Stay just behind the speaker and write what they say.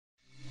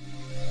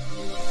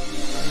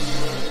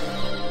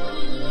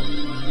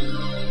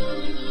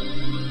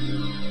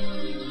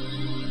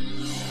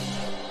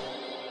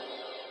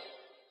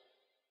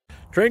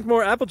Drink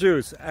more apple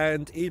juice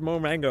and eat more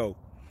mango.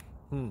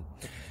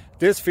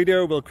 This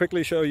video will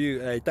quickly show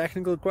you a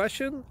technical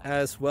question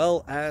as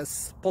well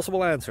as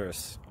possible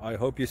answers. I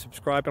hope you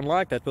subscribe and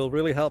like, that will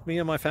really help me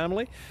and my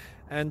family.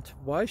 And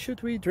why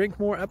should we drink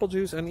more apple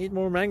juice and eat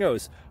more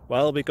mangoes?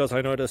 Well, because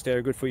I noticed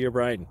they're good for your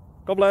brain.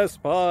 God bless,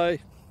 bye!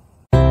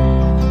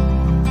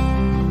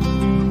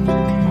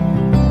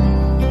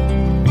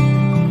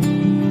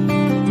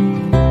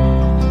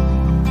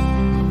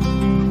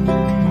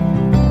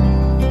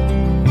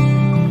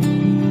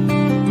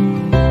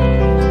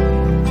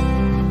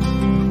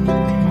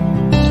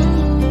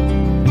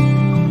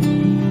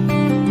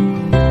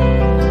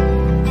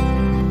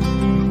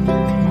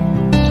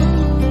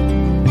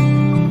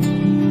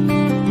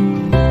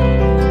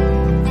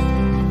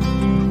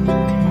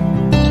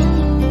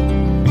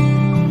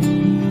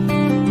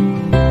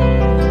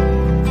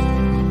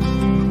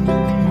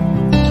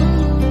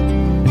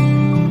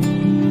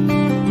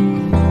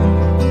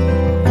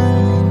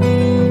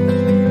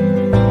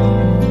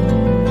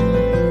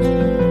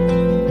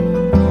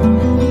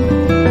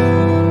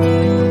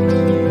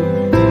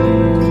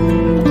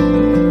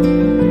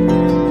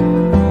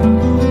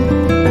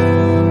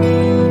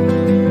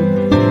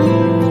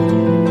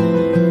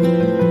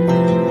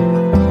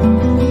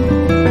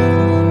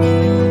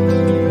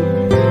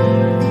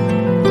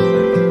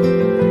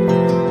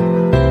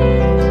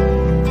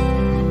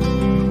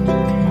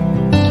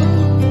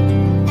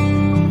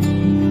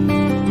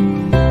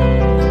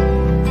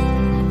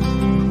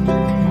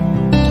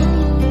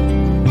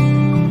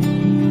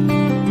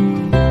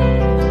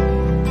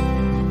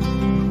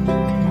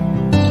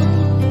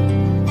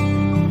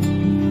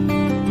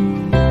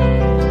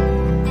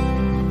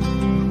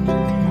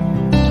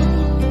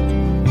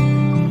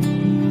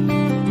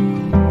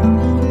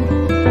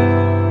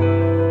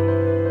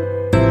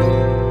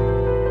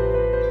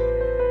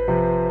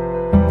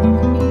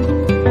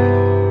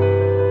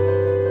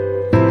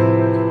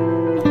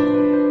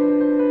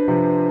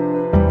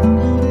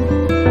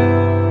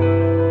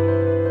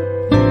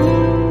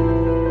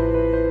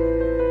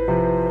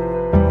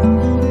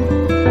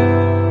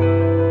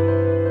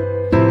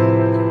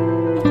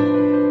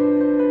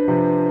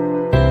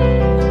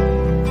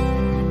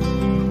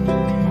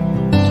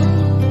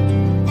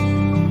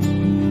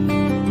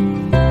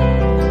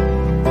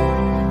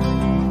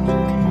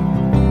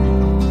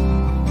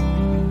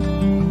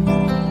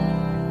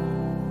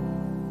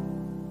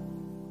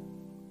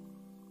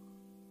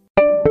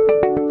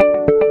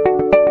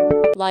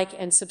 Like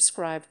and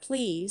subscribe,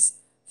 please.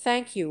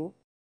 Thank you.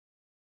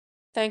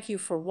 Thank you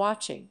for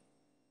watching.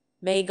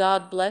 May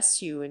God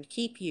bless you and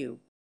keep you.